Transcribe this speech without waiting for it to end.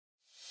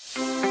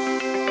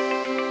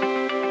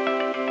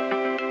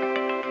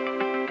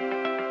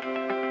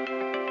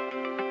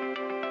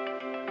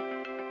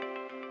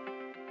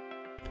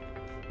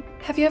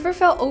Have you ever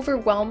felt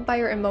overwhelmed by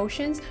your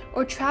emotions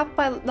or trapped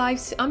by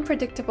life's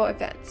unpredictable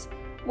events?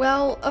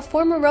 Well, a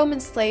former Roman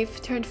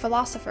slave turned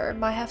philosopher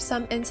might have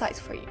some insights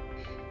for you.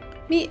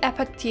 Meet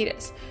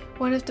Epictetus,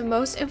 one of the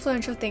most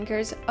influential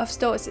thinkers of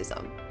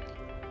Stoicism.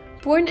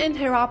 Born in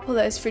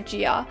Hierapolis,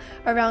 Phrygia,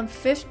 around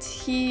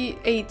 50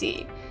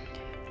 AD,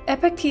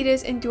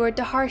 Epictetus endured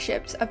the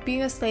hardships of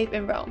being a slave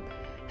in Rome.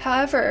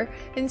 However,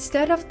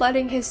 instead of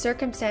letting his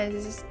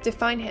circumstances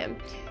define him,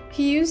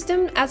 he used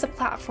them as a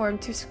platform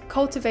to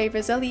cultivate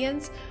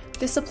resilience,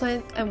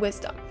 discipline, and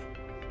wisdom.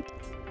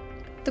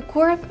 The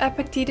core of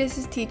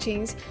Epictetus'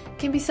 teachings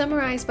can be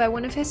summarized by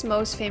one of his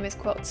most famous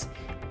quotes: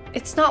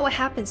 "It's not what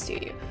happens to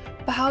you,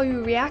 but how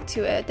you react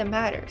to it that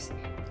matters."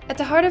 At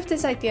the heart of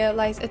this idea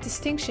lies a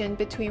distinction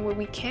between what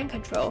we can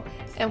control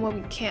and what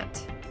we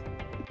can't.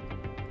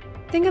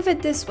 Think of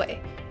it this way: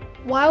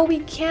 while we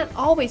can't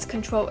always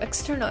control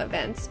external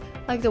events,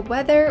 like the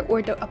weather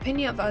or the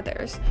opinion of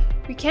others,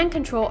 we can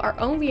control our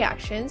own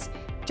reactions,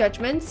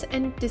 judgments,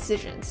 and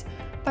decisions.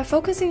 By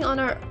focusing on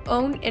our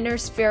own inner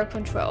sphere of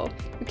control,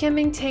 we can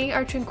maintain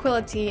our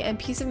tranquility and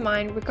peace of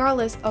mind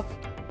regardless of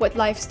what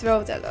life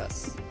throws at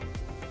us.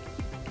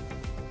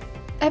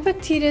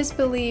 Epictetus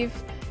believed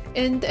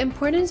in the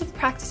importance of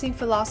practicing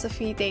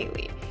philosophy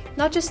daily,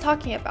 not just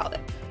talking about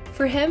it.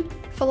 For him,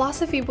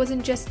 philosophy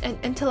wasn't just an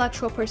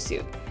intellectual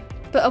pursuit,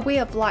 but a way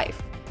of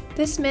life.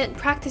 This meant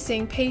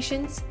practicing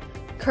patience,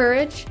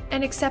 courage,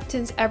 and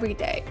acceptance every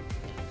day.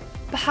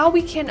 But how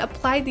we can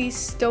apply these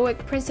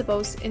Stoic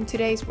principles in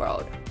today's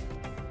world?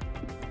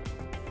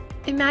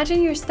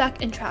 Imagine you're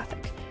stuck in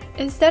traffic.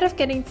 Instead of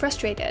getting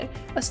frustrated,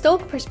 a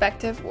Stoic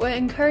perspective will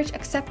encourage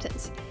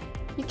acceptance.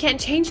 You can't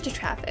change the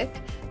traffic,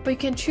 but you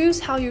can choose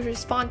how you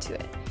respond to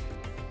it.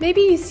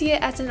 Maybe you see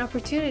it as an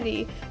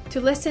opportunity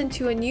to listen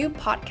to a new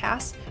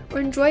podcast or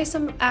enjoy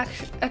some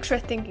extra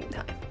thinking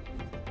time.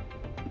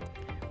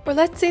 Or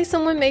let's say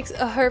someone makes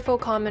a hurtful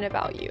comment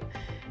about you.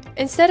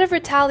 Instead of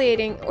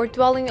retaliating or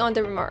dwelling on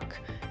the remark,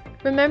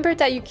 remember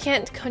that you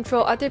can't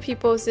control other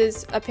people's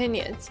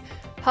opinions.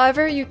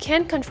 However, you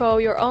can control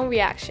your own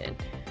reaction,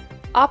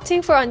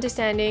 opting for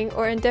understanding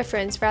or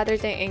indifference rather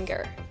than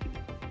anger.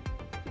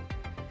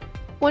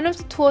 One of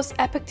the tools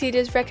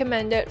Epictetus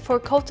recommended for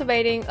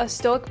cultivating a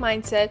Stoic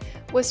mindset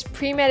was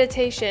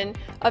premeditation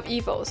of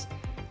evils.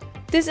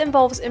 This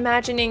involves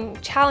imagining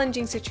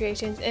challenging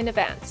situations in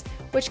advance,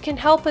 which can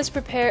help us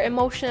prepare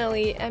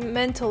emotionally and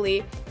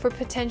mentally for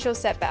potential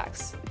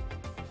setbacks.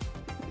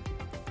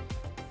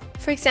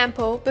 For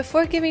example,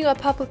 before giving a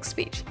public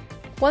speech,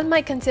 one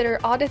might consider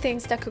all the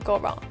things that could go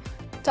wrong.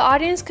 The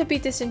audience could be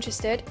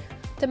disinterested,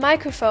 the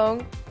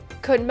microphone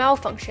could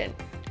malfunction,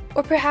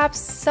 or perhaps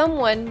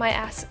someone might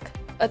ask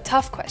a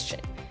tough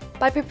question.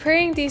 By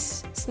preparing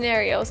these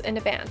scenarios in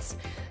advance,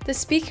 the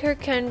speaker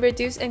can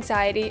reduce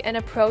anxiety and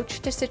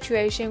approach the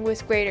situation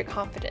with greater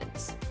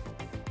confidence.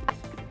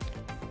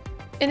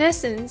 In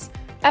essence,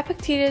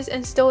 Epictetus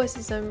and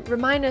Stoicism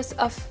remind us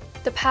of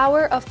the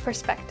power of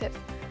perspective.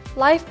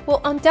 Life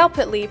will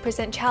undoubtedly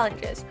present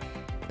challenges,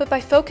 but by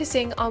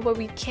focusing on what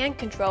we can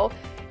control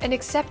and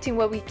accepting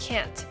what we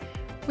can't,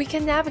 we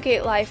can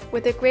navigate life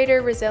with a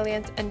greater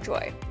resilience and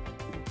joy.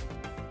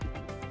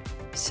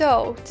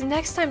 So, the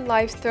next time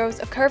life throws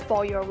a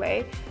curveball your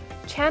way,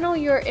 channel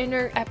your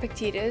inner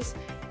Epictetus,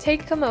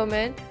 take a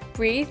moment,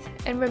 breathe,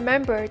 and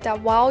remember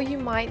that while you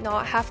might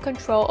not have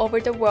control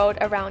over the world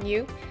around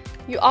you,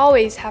 you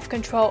always have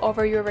control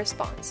over your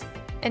response,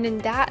 and in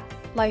that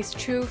lies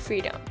true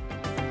freedom.